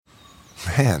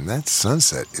Man, that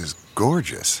sunset is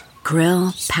gorgeous.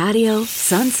 Grill, patio,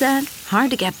 sunset.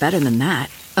 Hard to get better than that.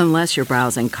 Unless you're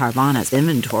browsing Carvana's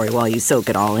inventory while you soak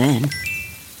it all in.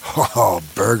 Oh,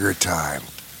 burger time.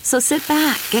 So sit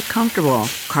back, get comfortable.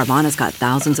 Carvana's got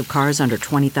thousands of cars under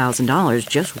 $20,000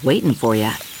 just waiting for you.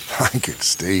 I could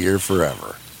stay here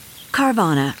forever.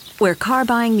 Carvana, where car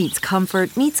buying meets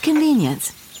comfort meets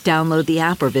convenience. Download the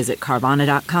app or visit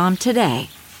Carvana.com today.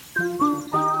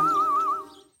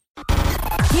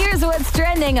 Here's what's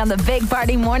trending on the Big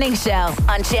Party Morning Show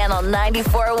on Channel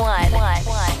 94.1.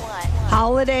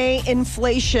 Holiday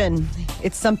inflation.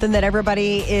 It's something that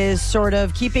everybody is sort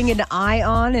of keeping an eye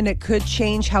on, and it could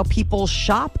change how people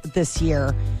shop this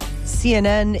year.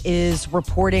 CNN is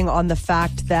reporting on the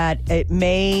fact that it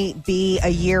may be a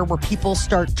year where people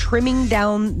start trimming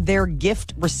down their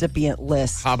gift recipient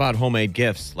list. How about homemade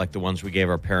gifts like the ones we gave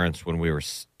our parents when we were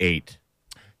 8?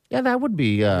 Yeah, that would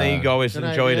be. They always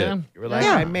enjoyed idea. it. You were like,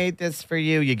 Yeah. I made this for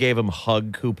you. You gave them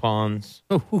hug coupons.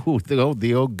 Ooh,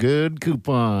 the old good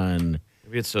coupon.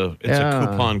 Maybe it's a Yeah.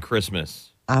 coupon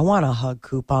Christmas. I want a hug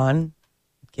coupon.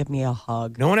 Give me a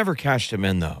hug. No one ever cashed them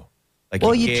in though. Like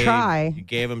Well, you try. You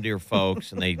gave them to your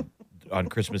folks, and they on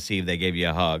Christmas Eve they gave you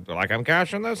a hug. They're like, I'm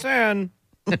cashing this in.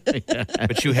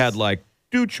 But you had like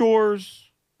do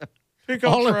chores, pick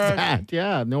up All of trash. that.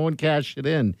 Yeah, no one cashed it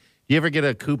in. You ever get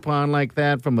a coupon like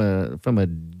that from a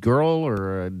girl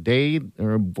or a date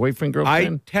or a boyfriend, I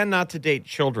girlfriend? tend not to date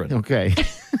children. Okay.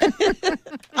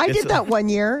 I did that one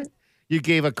year. You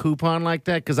gave a coupon like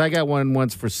that? Because I got one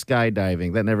once for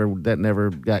skydiving. That never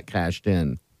got cashed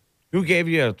in. Who gave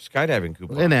you a skydiving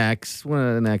coupon?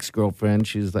 An ex-girlfriend.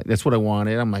 She's like, that's what I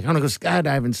wanted. I'm like, I'm going to go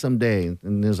skydiving someday.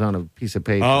 And it was on a piece of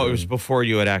paper. Oh, it was before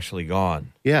you had actually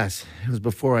gone. Yes, it was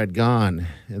before I'd gone.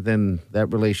 And then that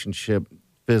relationship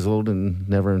fizzled and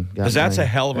never got Because that's my a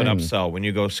hell of an thing. upsell. When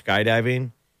you go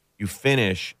skydiving, you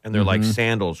finish, and they're Mm-hmm. like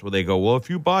sandals, where they go, well, if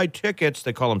you buy tickets,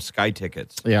 they call them sky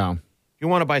tickets. Yeah. If you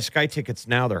want to buy sky tickets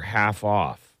now, they're half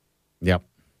off. Yep.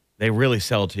 They really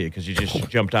sell it to you because you just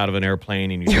jumped out of an airplane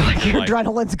and You're think like, you're your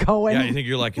adrenaline's going. yeah, you think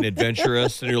you're like an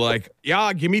adventurous, and you're like,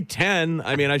 yeah, give me 10.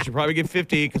 I mean, I should probably get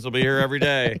 50 because I'll be here every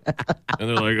day. And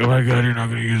they're like, oh my God, you're not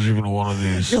going to use even one of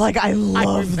these. You're like, I I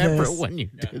love remember this. when you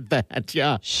did that.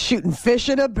 Yeah. Shooting fish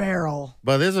in a barrel.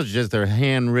 But this is just their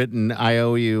handwritten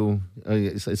IOU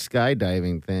it's a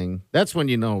skydiving thing. That's when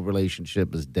you know a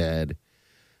relationship is dead.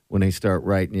 When they start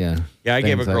writing you. Yeah, I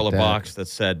gave a things girl like a that. box that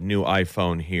said new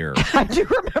iPhone here. I do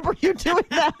remember you doing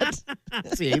that.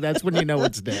 See, that's when you know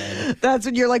it's dead. That's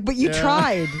when you're like, but you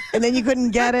tried, and then you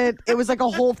couldn't get it. It was like a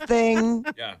whole thing.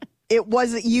 Yeah. It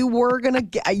was you were gonna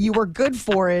get. You were good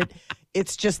for it.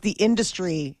 It's just the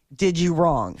industry did you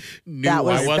wrong. I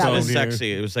wasn't that as was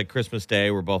sexy. It was like Christmas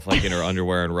Day. We're both like in our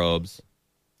underwear and robes,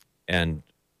 and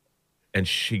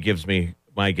she gives me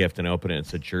my gift and open it.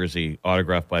 It's a jersey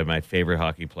autographed by my favorite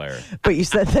hockey player. But you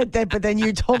said that, but then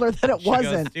you told her that it She goes,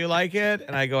 wasn't. do you like it?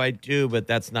 And I go, I do, but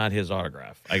that's not his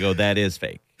autograph. I go, that is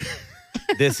fake.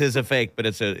 This is a fake, but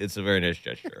it's a very nice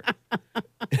gesture.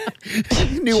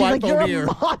 New She's like, iPhone you're here.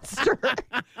 a monster.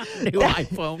 New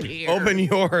iPhone here. Open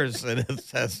yours, and it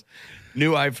says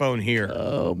new iPhone here.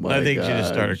 Oh, my I think she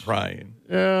just gosh. started crying.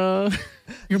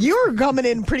 You were coming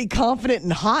in pretty confident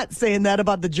and hot saying that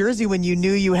about the jersey when you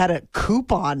knew you had a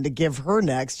coupon to give her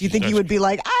next. You think you would be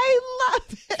like, I love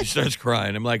it. She starts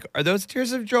crying. I'm like, are those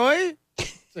tears of joy?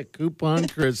 It's a coupon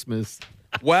Christmas.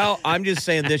 Well, I'm just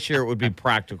saying this year it would be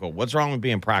practical. What's wrong with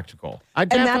being practical? I'm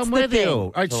that's the with thing. you.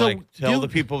 All right, To so like tell the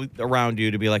people around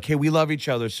you to be like, hey, we love each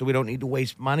other, so we don't need to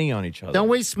waste money on each other. don't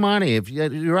waste money. If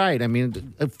you're right. I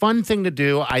mean, a fun thing to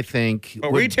do, I think.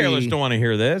 But would retailers be- don't want to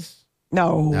hear this.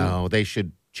 No. No, they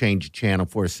should change channel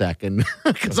for a second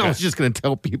because I was just going to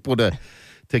tell people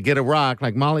to get a rock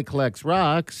like Molly collects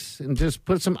rocks and just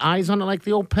put some eyes on it like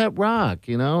the old pet rock,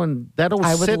 and that'll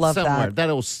I would sit love somewhere. that.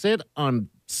 That'll sit on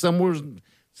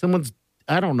someone's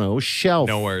I don't know shelf.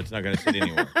 Nowhere. It's not going to sit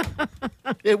anywhere.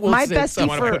 It will My sit bestie I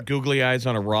somewhere. want to put googly eyes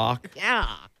on a rock.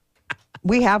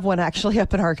 We have one actually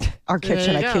up in our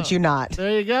kitchen. you I go. kid you not.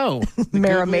 There you go.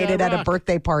 Mara Googly made eye it at a rock.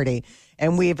 birthday party,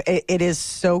 and it is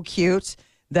so cute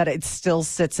that it still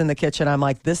sits in the kitchen. I'm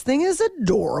like, this thing is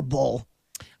adorable,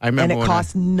 I remember and it when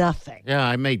costs nothing. Yeah,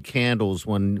 I made candles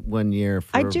one year.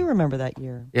 I do remember that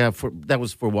year. Yeah, that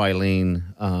was for Wileen.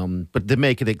 But to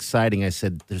make it exciting, I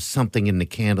said, "There's something in the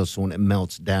candle, so when it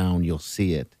melts down, you'll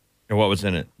see it." And what was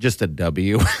in it? Just a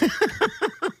W,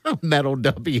 metal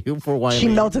W for Wileen. She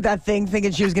melted that thing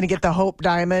thinking she was going to get the Hope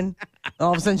Diamond.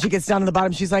 All of a sudden, she gets down to the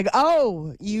bottom. She's like,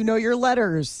 oh, you know your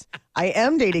letters. I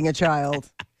am dating a child.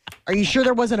 Are you sure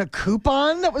there wasn't a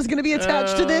coupon that was going to be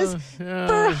attached to this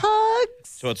for hugs?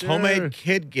 So it's homemade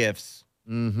kid gifts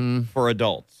for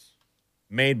adults,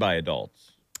 made by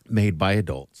adults. Made by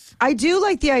adults. I do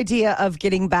like the idea of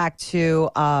getting back to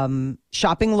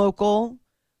shopping local,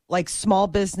 like small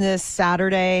business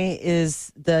Saturday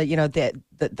is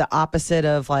the opposite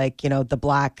of like, the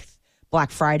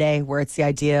Black Friday, where it's the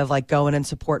idea of like going and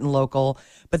supporting local.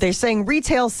 But they're saying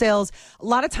retail sales, a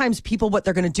lot of times people, what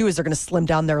they're going to do is they're going to slim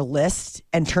down their list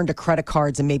and turn to credit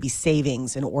cards and maybe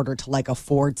savings in order to like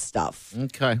afford stuff.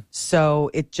 Okay.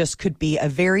 So it just could be a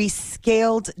very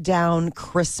scaled down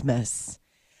Christmas.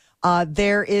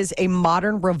 There is a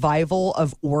modern revival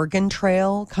of Oregon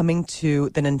Trail coming to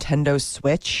the Nintendo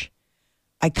Switch.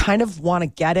 I kind of want to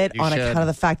get it You on should. account of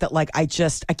the fact that like I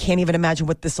can't even imagine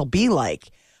what this will be like.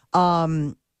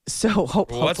 So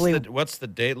hopefully, What's the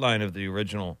date line of the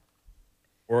original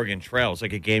Oregon Trail? It's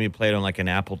like a game you played on like an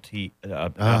Apple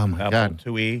God. Apple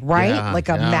IIe. right? Yeah, like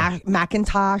a yeah.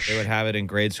 Macintosh. They would have it in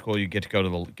grade school. You get to go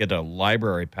to get a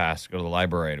library pass to go to the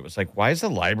library. And it was like, why is the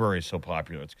library so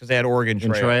popular? It's because they had Oregon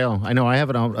Trail. Trail. I know. I have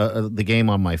it on the game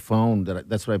on my phone.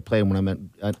 That's what I play when I'm at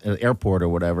an airport or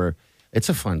whatever. It's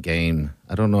a fun game.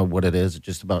 I don't know what it is. It's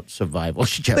just about survival.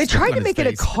 They tried to make it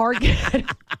a card game.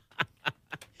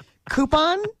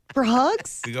 Coupon for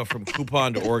hugs? We go from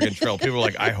coupon to Oregon Trail. People are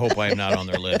like, I hope I am not on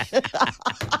their list.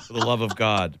 For the love of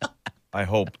God, I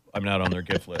hope I'm not on their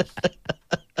gift list.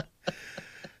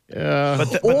 Yeah.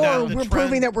 Or we're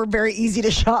proving that we're very easy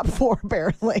to shop for,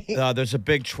 apparently. There's a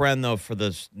big trend, though, for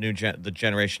this the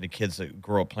generation of kids that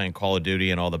grew up playing Call of Duty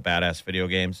and all the badass video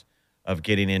games of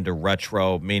getting into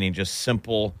retro, meaning just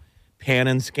simple pan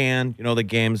and scan. You know, the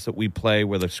games that we play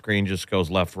where the screen just goes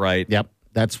left, right. Yep.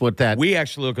 That's what that. We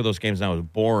actually look at those games now as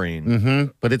boring.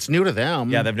 Mm-hmm. But it's new to them.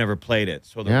 Yeah, they've never played it.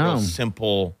 So they're real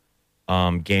simple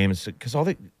games. Because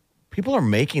people are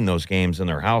making those games in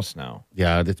their house now.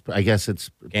 Yeah. I guess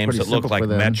it's Games that pretty look simple like for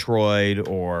them. Metroid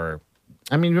or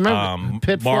I mean, remember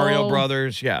Pitfall, Mario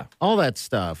Brothers. Yeah. all that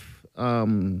stuff.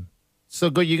 So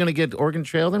good. You're going to get Oregon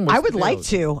Trail then? I would like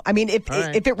to. I mean, if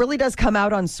right. if it really does come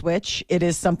out on Switch, it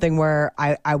is something where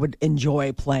I would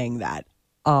enjoy playing that.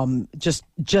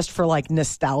 Just for like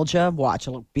nostalgia. Watch,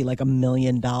 it'll be like $1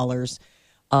 million,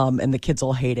 and the kids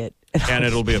will hate it. And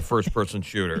it'll be a first-person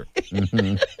shooter.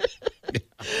 You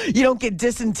don't get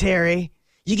dysentery,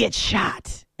 you get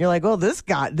shot. You're like, oh, this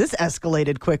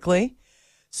escalated quickly.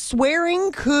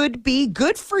 Swearing could be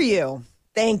good for you.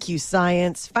 Thank you,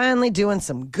 science. Finally doing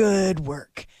some good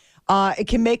work. It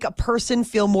can make a person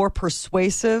feel more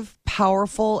persuasive,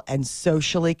 powerful, and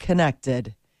socially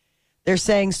connected. They're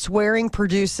saying swearing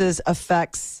produces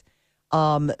effects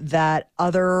that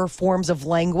other forms of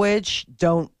language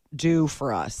don't do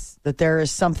for us. That there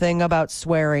is something about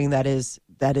swearing that is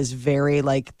very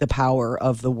like the power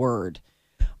of the word.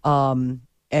 And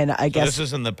I guess this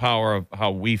isn't the power of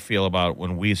how we feel about it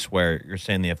when we swear. You're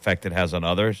saying the effect it has on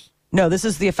others? no, this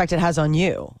is the effect it has on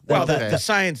you. Well, the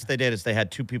science they did is they had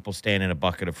two people staying in a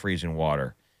bucket of freezing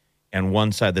water. And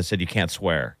one side they said you can't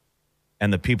swear.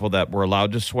 And the people that were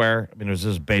allowed to swear, I mean, it was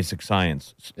just basic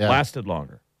science, lasted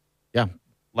longer. Yeah.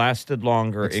 Lasted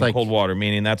longer It's in like- cold water,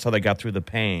 meaning that's how they got through the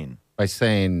pain. By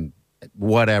saying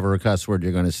whatever cuss word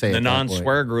you're going to say. The at that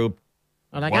non-swear group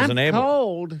point. Like, wasn't I'm able.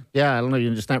 cold. Yeah, I don't know.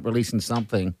 You're just not releasing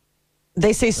something.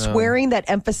 They say swearing that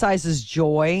emphasizes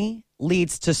joy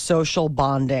leads to social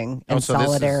bonding and So this is-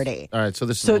 solidarity. all right, so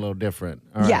this is So- a little different.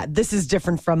 All Yeah, right. this is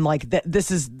different from like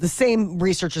this is the same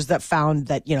researchers that found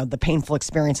that the painful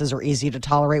experiences are easy to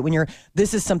tolerate when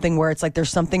this is something where it's like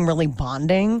there's something really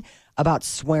bonding about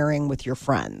swearing with your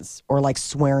friends or like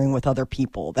swearing with other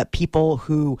people, that people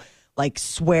who like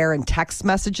swear in text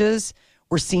messages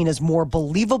were seen as more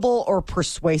believable or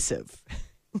persuasive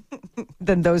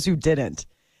than those who didn't.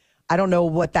 I don't know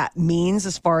what that means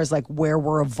as far as like where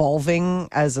we're evolving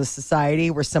as a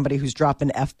society, where somebody who's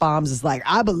dropping F-bombs is like,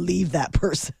 I believe that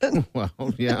person. Well,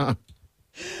 yeah.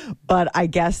 But I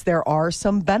guess there are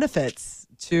some benefits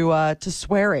to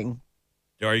swearing.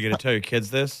 Are you going to tell your kids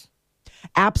this?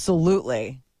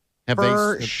 Absolutely. Have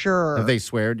For they, sure. Have they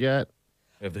sweared yet?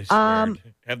 Have they sweared?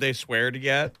 Have they sweared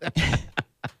yet?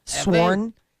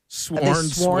 Sworn. Sworn, sworn?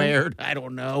 sweared? I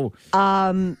don't know.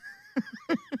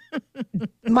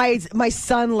 My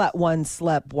son let one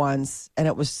slip once, and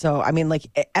it was so. I mean, like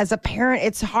as a parent,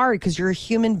 it's hard because you're a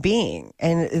human being,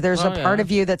 and there's a part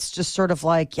of you that's just sort of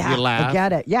like, yeah, You laugh.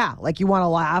 forget it. Yeah, like you want to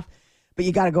laugh, but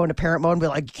you got to go into parent mode and be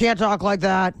like, you can't talk like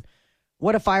that.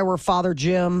 What if I were Father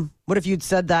Jim? What if you'd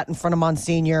said that in front of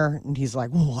Monsignor? And he's like,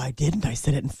 well, I didn't. I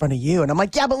said it in front of you. And I'm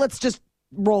like, yeah, but let's just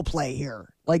role play here.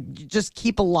 Like, just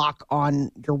keep a lock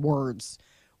on your words.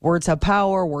 Words have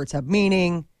power. Words have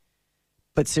meaning.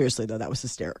 But seriously, though, that was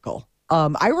hysterical.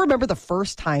 I remember the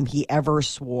first time he ever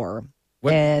swore.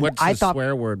 What's I the thought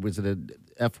swear word? Was it an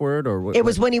F word or what? it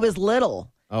was when he was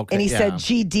little. Okay, And he yeah. said,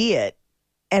 GD it.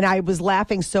 And I was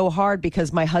laughing so hard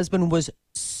because my husband was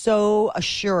so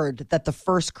assured that the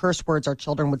first curse words our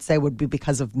children would say would be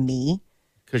because of me.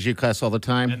 Because you cuss all the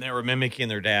time. And they were mimicking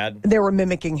their dad. They were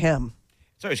mimicking him.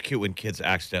 It's always cute when kids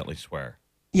accidentally swear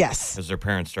Yes. because their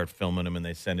parents start filming them and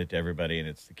they send it to everybody, and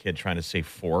it's the kid trying to say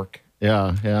fork.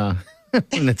 Yeah.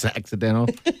 And it's accidental.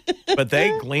 But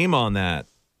they gleam on that.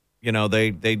 You know,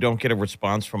 they don't get a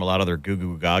response from a lot of their goo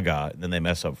goo gaga, and then they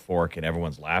mess up fork, and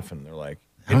everyone's laughing. They're like,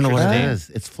 I don't know what it "Interesting." is.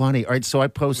 It's funny. All right, so I We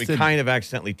posted. kind of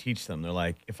accidentally teach them. They're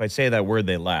like, if I say that word,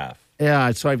 they laugh.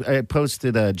 Yeah, so I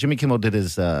posted. Jimmy Kimmel did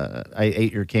his "I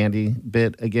ate your candy"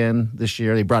 bit again this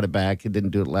year. They brought it back. He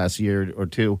didn't do it last year or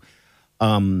two.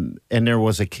 And there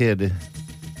was a kid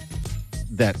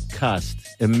that cussed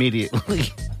immediately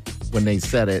when they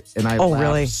said it, and I laughed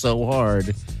really? so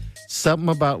hard. Something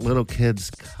about little kids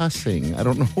cussing. I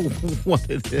don't know what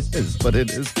it is, but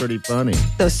it is pretty funny.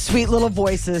 Those sweet little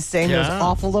voices saying those Yeah.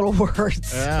 awful little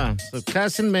words. Yeah, so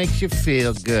cussing makes you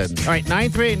feel good. All right,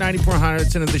 938-9400.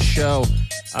 It's into the show.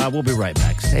 We'll be right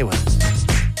back. Stay with us.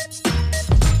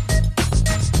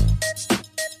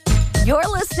 You're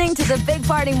listening to the Big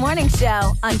Party Morning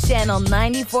Show on Channel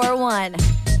 94.1.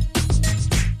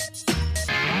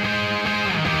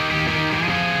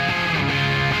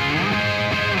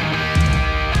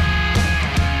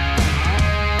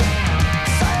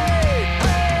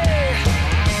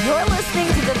 You're listening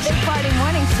to the Big Party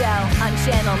Morning Show on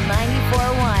Channel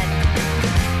 94.1.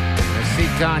 I see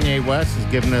Kanye West is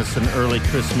giving us an early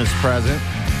Christmas present.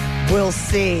 We'll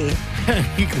see.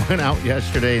 He went out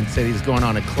yesterday and said he's going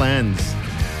on a cleanse,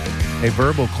 a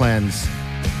verbal cleanse.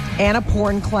 And a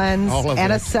porn cleanse. All of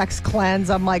And it. a sex cleanse.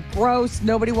 I'm like, gross.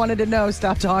 Nobody wanted to know.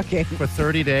 Stop talking. For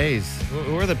 30 days.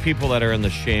 Who are the people that are in the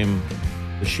shame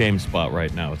spot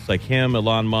right now? It's like him,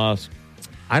 Elon Musk.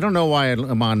 I don't know why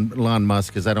I'm on Elon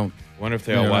Musk because I don't. I wonder if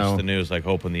they I all don't watch know. the news, like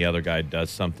hoping the other guy does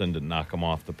something to knock him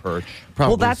off the perch. Probably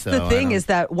Well, that's so. the I thing don't- is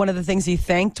that one of the things he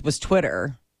thanked was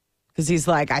Twitter because he's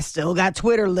like, I still got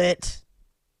Twitter lit.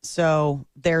 So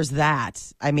there's that.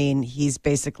 I mean, he's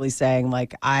basically saying,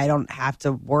 like, I don't have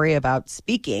to worry about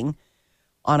speaking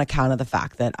on account of the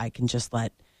fact that I can just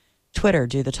let Twitter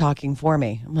do the talking for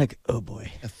me. I'm like, oh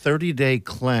boy. a 30-day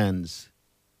cleanse,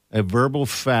 a verbal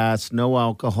fast, no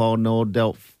alcohol, no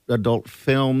adult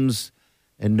films,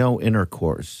 and no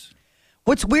intercourse.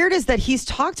 What's weird is that he's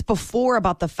talked before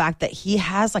about the fact that he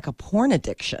has like a porn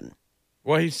addiction.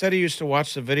 Well, he said he used to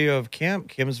watch the video of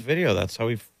Kim's video. That's how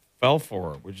he fell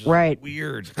for her, which is Right.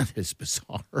 weird. That is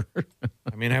bizarre.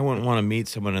 I mean, I wouldn't want to meet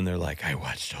someone and they're like, I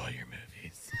watched all your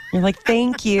movies. You're like,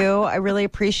 thank you. I really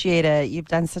appreciate it. You've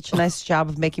done such a nice job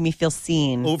of making me feel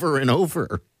seen. Over and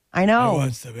over. I know.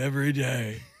 watch them every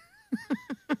day.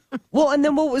 Well, and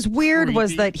then what was weird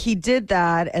was that he did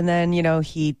that, and then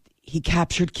he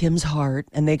captured Kim's heart,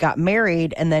 and they got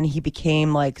married, and then he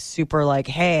became like super like,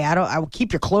 hey, I will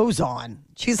keep your clothes on.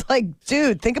 She's like,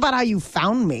 dude, think about how you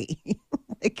found me.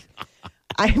 Like,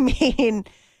 I mean,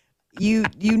 you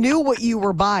knew what you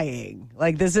were buying.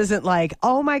 Like, this isn't like,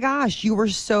 oh my gosh, you were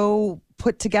so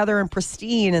put together and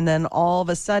pristine, and then all of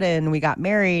a sudden we got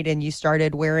married, and you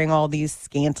started wearing all these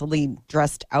scantily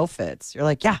dressed outfits. You're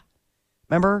like, yeah.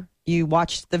 Remember, you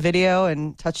watched the video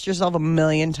and touched yourself a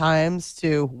million times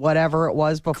to whatever it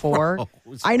was before.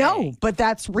 Gross. I know, but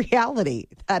that's reality.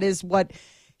 That is what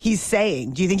he's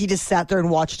saying. Do you think he just sat there and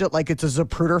watched it like it's a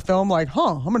Zapruder film? Like,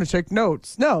 I'm going to take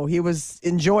notes. No, he was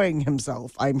enjoying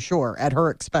himself, I'm sure, at her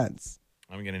expense.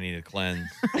 I'm going to need a cleanse.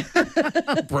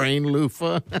 Brain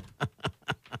loofah.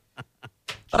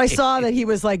 But I saw that he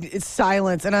was like, it's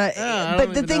silence. And I but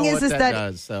don't the even thing know is, what is that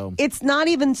does, so. it's not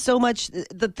even so much.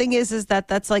 The thing is that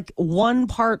that's like one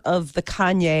part of the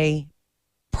Kanye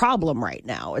problem right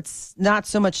now. It's not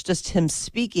so much just him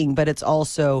speaking, but it's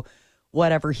also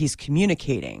whatever he's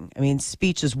communicating. I mean,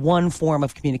 speech is one form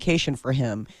of communication for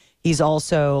him. He's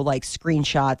also like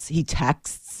screenshots, he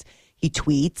texts, he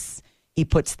tweets. He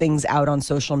puts things out on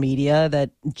social media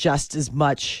that just as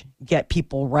much get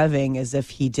people revving as if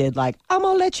he did like, I'm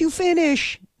going to let you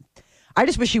finish. I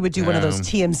just wish he would do one of those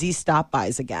TMZ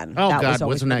stop-bys again. Oh, That God, was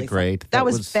always wasn't that really fun. great? That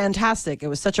was fantastic. It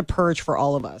was such a purge for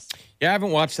all of us. Yeah, I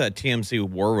haven't watched that TMZ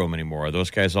War Room anymore. Those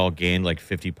guys all gained like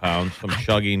 50 pounds from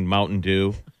chugging Mountain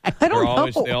Dew. I don't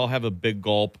know. They all have a big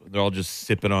gulp. They're all just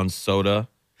sipping on soda.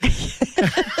 I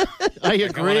I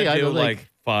agree. I do don't like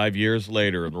 5 years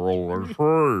later, and they're all like,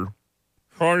 hey,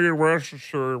 Kanye West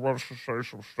wants to say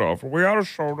some stuff. Are we out of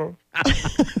soda?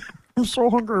 I'm so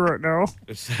hungry right now.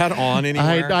 Is that on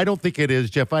anywhere? I don't think it is,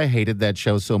 Jeff. I hated that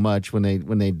show so much when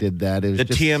they did that. It was the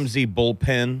just, TMZ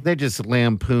bullpen. They just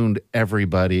lampooned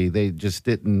everybody. They just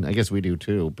didn't. I guess we do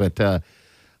too. But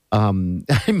I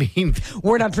mean,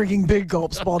 We're not drinking big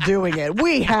gulps while doing it.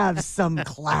 We have some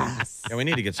class, Yeah, we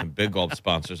need to get some Big Gulp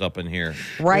sponsors up in here.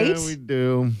 right? yeah, we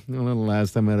do. The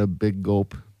last time I had a big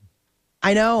gulp.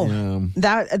 I know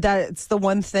that's the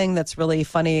one thing that's really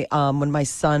funny. When my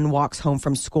son walks home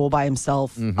from school by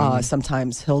himself,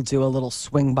 sometimes he'll do a little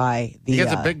swing by the. He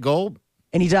gets a big gulp.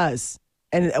 and he does.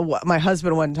 And my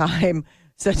husband one time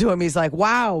said to him, he's like,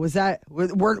 "Wow,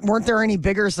 weren't there any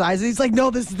bigger sizes?" He's like,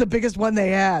 "No, this is the biggest one they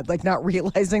had." Like not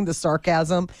realizing the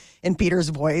sarcasm in Peter's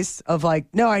voice of like,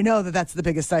 "No, I know that's the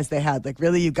biggest size they had." Like,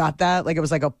 really, you got that? Like it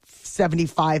was like a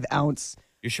 75-ounce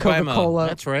You should buy him Coca-Cola.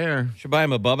 That's rare. Should buy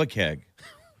him a Bubba keg.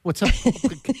 What's up?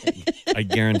 I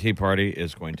guarantee Party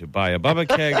is going to buy a Bubba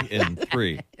keg in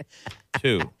 3,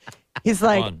 2. He's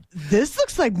like, Fun. "This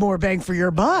looks like more bang for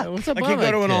your buck." What's up? Like you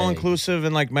go to an all-inclusive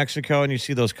in like Mexico and you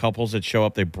see those couples that show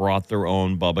up, they brought their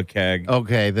own Bubba keg.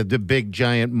 Okay, the big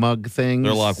giant mug things.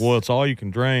 They're like, well, it's all you can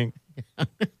drink. And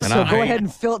So go ahead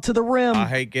and fill it to the rim. I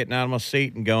hate getting out of my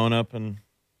seat and going up and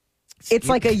It's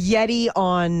like a Yeti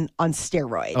on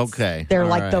steroids. Okay, They're all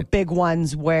like the right. big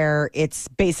ones where it's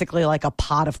basically like a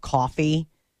pot of coffee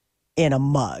in a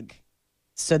mug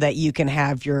so that you can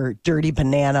have your dirty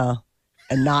banana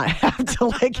and not have to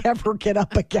like ever get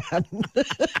up again.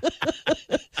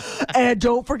 And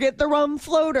don't forget the rum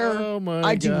floater. Oh, my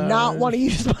I do not gosh. want to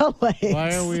use my legs.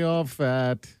 Why are we all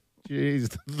fat? Jeez,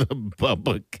 the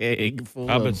Bubba keg full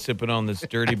I've been of... sipping on this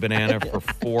dirty banana for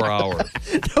 4 hours.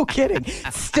 No kidding.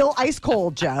 Still ice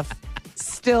cold, Jeff.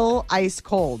 Still ice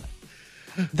cold.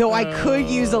 Though I could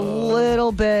use a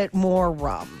little bit more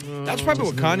rum. That's probably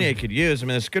what Kanye could use. I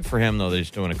mean, it's good for him, though, that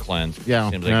he's doing a cleanse. Yeah,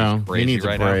 Seems like no, he's crazy he needs a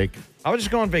right break. now. I would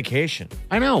just go on vacation.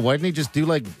 I know. Why didn't he just do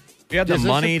like... If you had the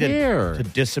money disappear? to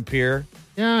disappear.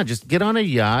 Yeah, just get on a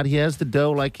yacht. He has the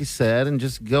dough, like you said, and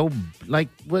just go like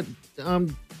what...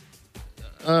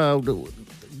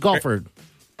 golfer.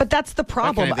 But that's the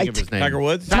problem. Why can't I think of his name? Tiger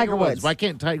Woods? Tiger Woods. Why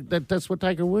can't that's what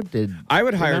Tiger Woods did? I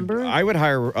would Remember?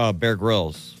 hire Bear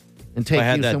Grylls. And If take I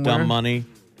had you that somewhere? dumb money.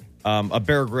 A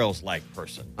Bear Grylls like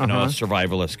person, a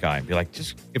survivalist guy. Be like,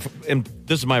 and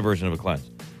this is my version of a cleanse.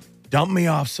 Dump me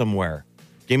off somewhere.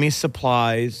 Give me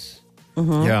supplies.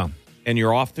 Yeah. And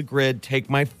you're off the grid. Take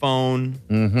my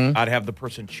phone. I'd have the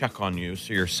person check on you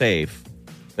so you're safe.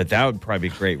 But that would probably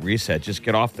be a great reset. Just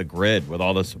get off the grid with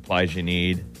all the supplies you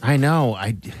need. I know.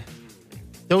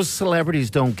 Those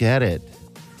celebrities don't get it.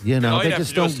 You know, All they you'd have just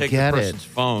to do is don't take get the it. person's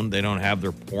phone. They don't have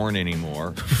their porn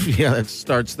anymore. Yeah, it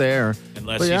starts there.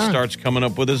 Unless But he yeah. starts coming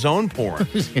up with his own porn.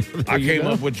 I you came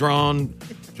go. up with drawn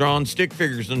stick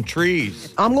figures and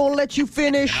trees. I'm going to let you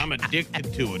finish. I'm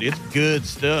addicted to it. It's good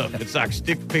stuff. It's like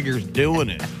stick figures doing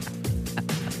it.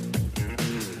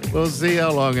 We'll see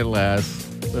how long it lasts.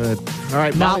 But all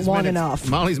right, Not Molly's long Minutes- enough.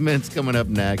 Molly's Minutes coming up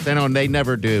next. I know they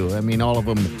never do. I mean, all of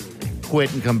them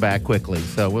quit and come back quickly.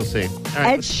 So we'll see. All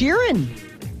right, Ed Sheeran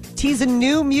teasing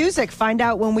new music. Find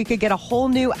out when we could get a whole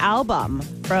new album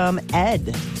from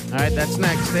Ed. all right, that's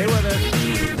next. Stay with us.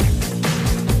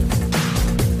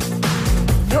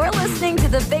 You're listening to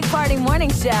the Big Party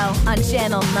Morning Show on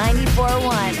Channel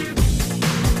 94.1.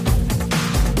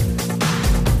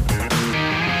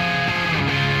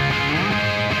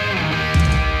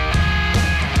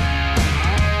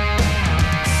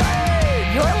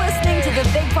 You're listening to the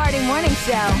Big Party Morning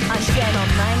Show on Channel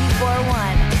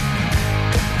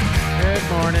 94.1. Good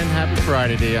morning. Happy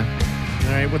Friday to you.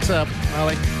 All right, what's up,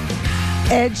 Molly?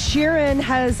 Ed Sheeran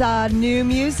has new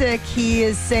music. He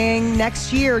is saying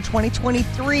next year,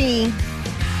 2023,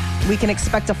 we can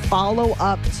expect a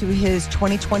follow-up to his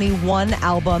 2021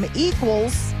 album,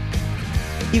 Equals.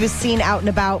 He was seen out and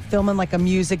about filming like a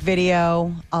music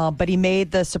video, but he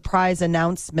made the surprise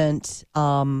announcement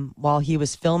while he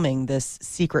was filming this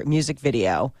secret music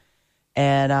video.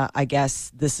 And I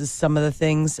guess this is some of the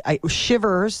things.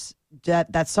 Shivers,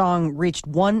 that song reached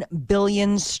 1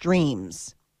 billion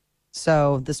streams.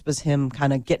 So this was him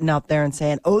kind of getting out there and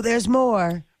saying, oh, there's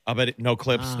more. I bet no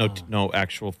clips, no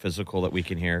actual physical that we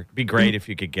can hear. It'd be great if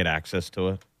you could get access to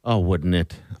it. Oh, wouldn't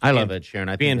it? I love Ed Sheeran.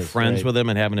 I Being think friends with him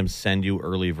and having him send you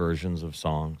early versions of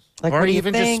songs. Like, or what do you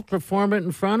even think? just perform it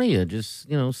in front of you. Just,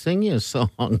 sing you a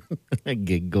song. I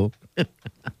giggle.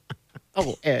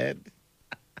 Oh, Ed.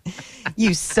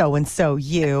 You so-and-so,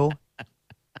 you.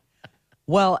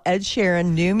 Well, Ed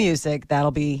Sheeran, new music.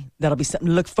 That'll be something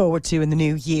to look forward to in the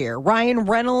new year. Ryan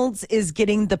Reynolds is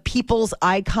getting the People's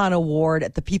Icon Award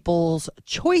at the People's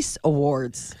Choice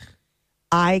Awards.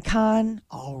 Icon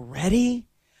already?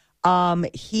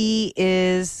 He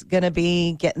is going to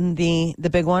be getting the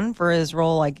big one for his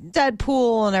role like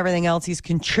Deadpool and everything else he's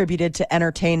contributed to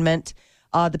entertainment.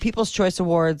 The People's Choice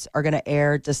Awards are going to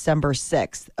air December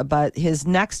 6th, but his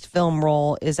next film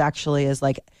role is actually as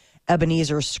like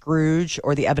Ebenezer Scrooge,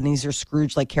 or the Ebenezer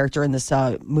Scrooge-like character in this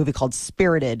movie called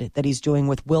Spirited that he's doing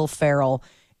with Will Ferrell,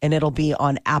 and it'll be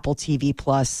on Apple TV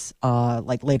Plus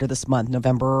like later this month,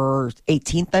 November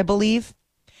 18th, I believe.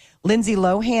 Lindsay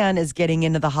Lohan is getting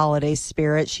into the holiday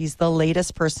spirit. She's the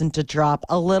latest person to drop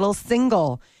a little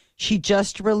single. She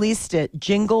just released it,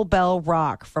 Jingle Bell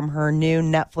Rock, from her new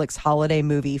Netflix holiday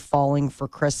movie, Falling for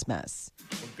Christmas.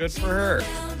 Well, good for her.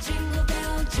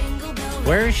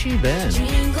 Where has she been?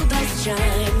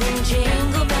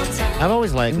 I've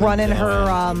always liked Running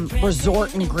her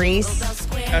resort in Greece.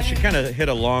 Yeah, she kind of hit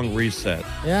a long reset.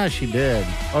 Yeah, she did.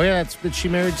 Oh, yeah, but she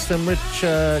married some rich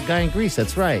guy in Greece.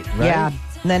 That's right. Yeah.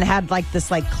 And then had like this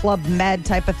like Club Med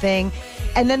type of thing.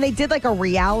 And then they did like a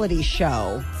reality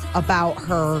show about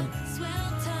her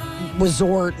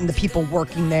resort and the people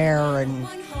working there. And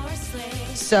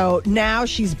so now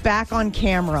she's back on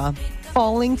camera,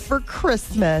 Falling for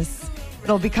Christmas.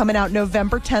 It'll be coming out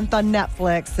November 10th on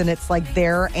Netflix, and it's like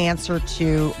their answer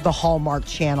to the Hallmark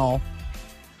Channel.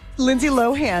 Lindsay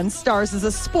Lohan stars as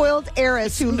a spoiled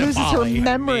heiress who loses her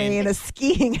memory in a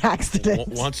skiing accident.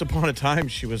 Once upon a time,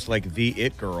 she was like the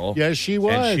it girl. Yes, she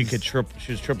was. And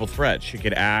she was triple threat. She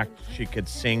could act, she could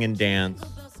sing and dance.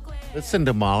 Listen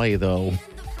to Molly, though.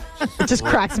 It just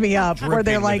cracks me up where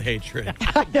they're like hatred.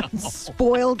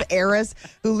 spoiled heiress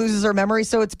who loses her memory.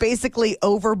 So it's basically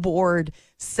Overboard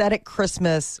set at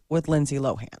Christmas with Lindsay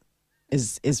Lohan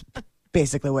is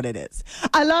basically what it is.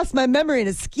 I lost my memory in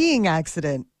a skiing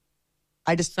accident.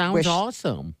 I just Sounds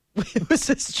awesome. It was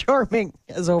as charming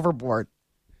as Overboard.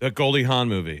 The Goldie Hawn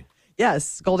movie.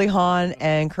 Yes, Goldie Hawn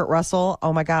and Kurt Russell.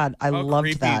 Oh my God, I How loved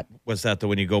creepy that. Was that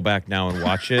when you go back now and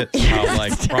watch it? How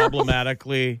like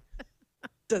problematically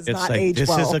Does it's not like age this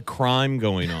well. is a crime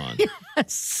going on.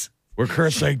 Yes. Where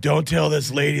Kurt's like, don't tell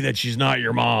this lady that she's not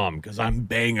your mom because I'm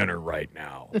banging her right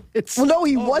now. Well, no,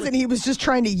 he wasn't. He was just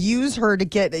trying to use her to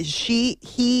get.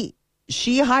 She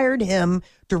hired him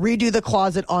to redo the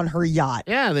closet on her yacht.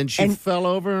 Yeah, then she fell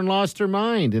over and lost her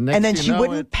mind. And then she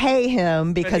wouldn't pay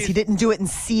him because he didn't do it in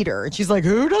cedar. And she's like,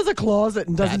 who does a closet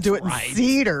and doesn't do it in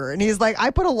cedar? And he's like, I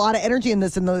put a lot of energy in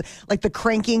this, in the like the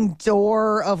cranking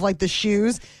door of like the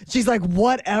shoes. She's like,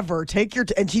 whatever, take your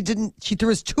and she didn't. She threw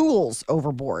his tools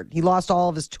overboard. He lost all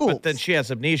of his tools. But then she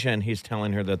has amnesia and he's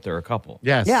telling her that they're a couple.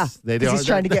 Yes. Yeah, They 'cause he's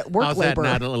trying to get work how's labor.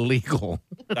 That not illegal?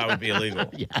 That would be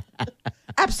illegal.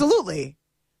 Absolutely.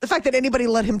 The fact that anybody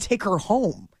let him take her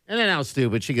home. And then how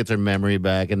stupid. She gets her memory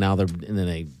back, and now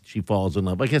she falls in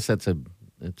love. I guess it's a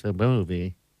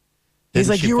movie. He's Didn't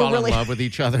like, she you were fall really in love with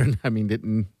each other. I mean,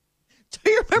 didn't.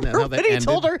 Do you remember how that when he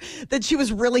told her ended? that she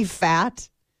was really fat?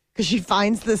 Because she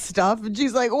finds this stuff and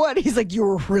she's like, what? He's like, you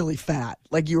were really fat.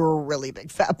 Like you were a really big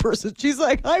fat person. She's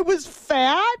like, I was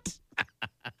fat?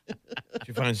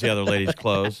 She finds the other lady's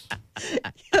clothes.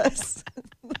 Yes.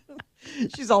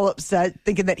 She's all upset,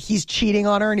 thinking that he's cheating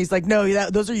on her. And he's like, no,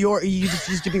 those are you just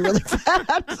used to be really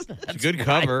fat. It's a good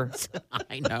cover.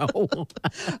 I know.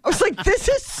 I was like, this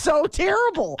is so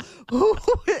terrible.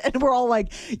 And we're all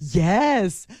like,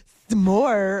 yes,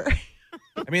 more.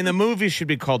 I mean, the movie should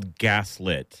be called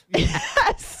Gaslit.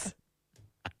 Yes.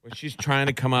 Where she's trying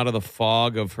to come out of the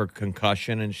fog of her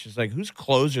concussion, and she's like, whose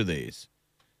clothes are these?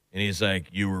 And he's like,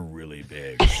 you were really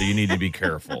big, so you need to be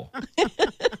careful.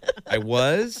 I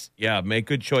was? Yeah, make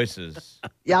good choices.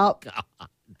 Yep.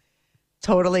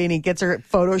 Totally. And he gets her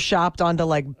photoshopped onto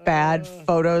like bad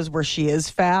photos where she is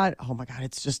fat. Oh my God.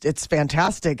 It's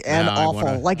fantastic and Now I awful.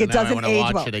 wanna- Like it now I doesn't wanna age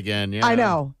watch well. it again. Yeah. I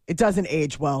know. It doesn't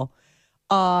age well.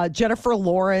 Jennifer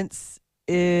Lawrence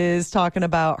is talking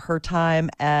about her time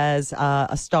as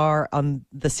a star on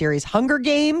the series Hunger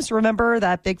Games. Remember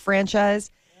that big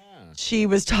franchise? She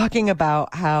was talking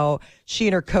about how she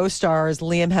and her co-stars,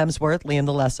 Liam Hemsworth, Liam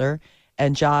the Lesser,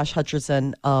 and Josh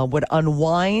Hutcherson would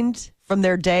unwind from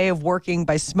their day of working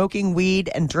by smoking weed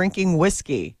and drinking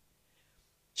whiskey.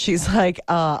 She's like,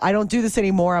 I don't do this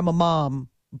anymore. I'm a mom.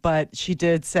 But she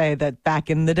did say that back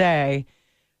in the day,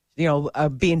 you know,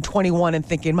 being 21 and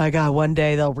thinking, my God, one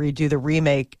day they'll redo the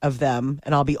remake of them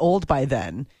and I'll be old by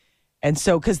then. And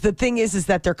so, because the thing is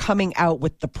that they're coming out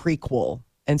with the prequel.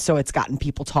 And so it's gotten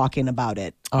people talking about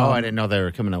it. I didn't know they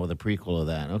were coming out with a prequel of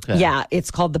that. Okay. Yeah, it's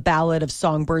called The Ballad of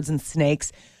Songbirds and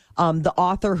Snakes. The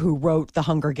author who wrote The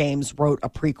Hunger Games wrote a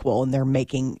prequel, and they're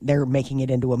making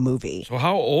it into a movie. So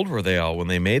how old were they all when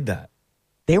they made that?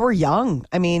 They were young.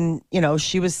 I mean, you know,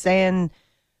 she was saying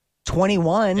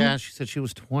 21. Yeah, she said she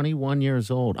was 21 years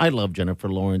old. I love Jennifer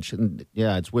Lawrence. And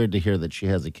yeah, it's weird to hear that she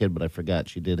has a kid, but I forgot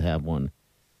she did have one.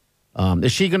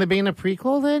 Is she going to be in a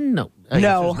prequel then? No.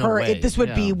 No, way. this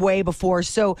would be way before.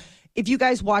 So if you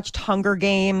guys watched Hunger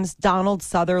Games, Donald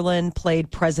Sutherland played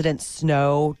President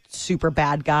Snow, super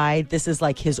bad guy. This is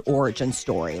like his origin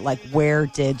story. Like, where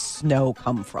did Snow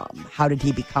come from? How did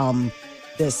he become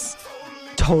this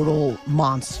total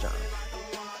monster?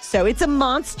 So it's a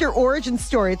monster origin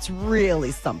story. It's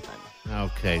really something.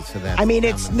 Okay, so that's... I mean,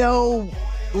 it's no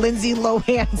Lindsay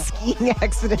Lohan skiing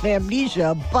accident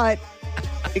amnesia, but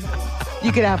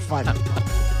you could have fun.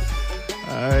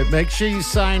 All right, make sure you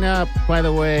sign up. By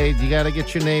the way, you got to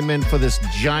get your name in for this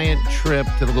giant trip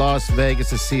to Las Vegas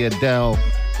to see Adele.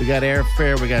 We got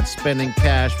airfare, we got spending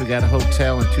cash, we got a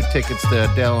hotel, and 2 tickets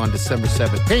to Adele on December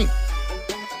 17th.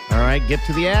 All right, get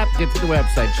to the app, get to the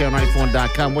website,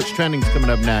 channel94.com. What's trending is coming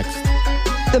up next?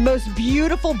 The most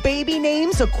beautiful baby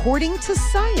names according to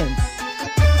science.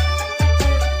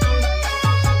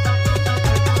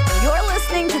 You're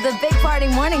listening to the Big Party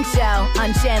Morning Show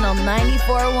on Channel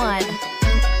 94.1.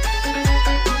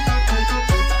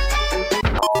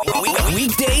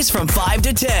 Weekdays from 5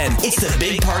 to 10. It's the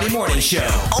Big Party Morning Show.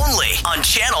 Only on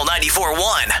Channel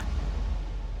 94.1.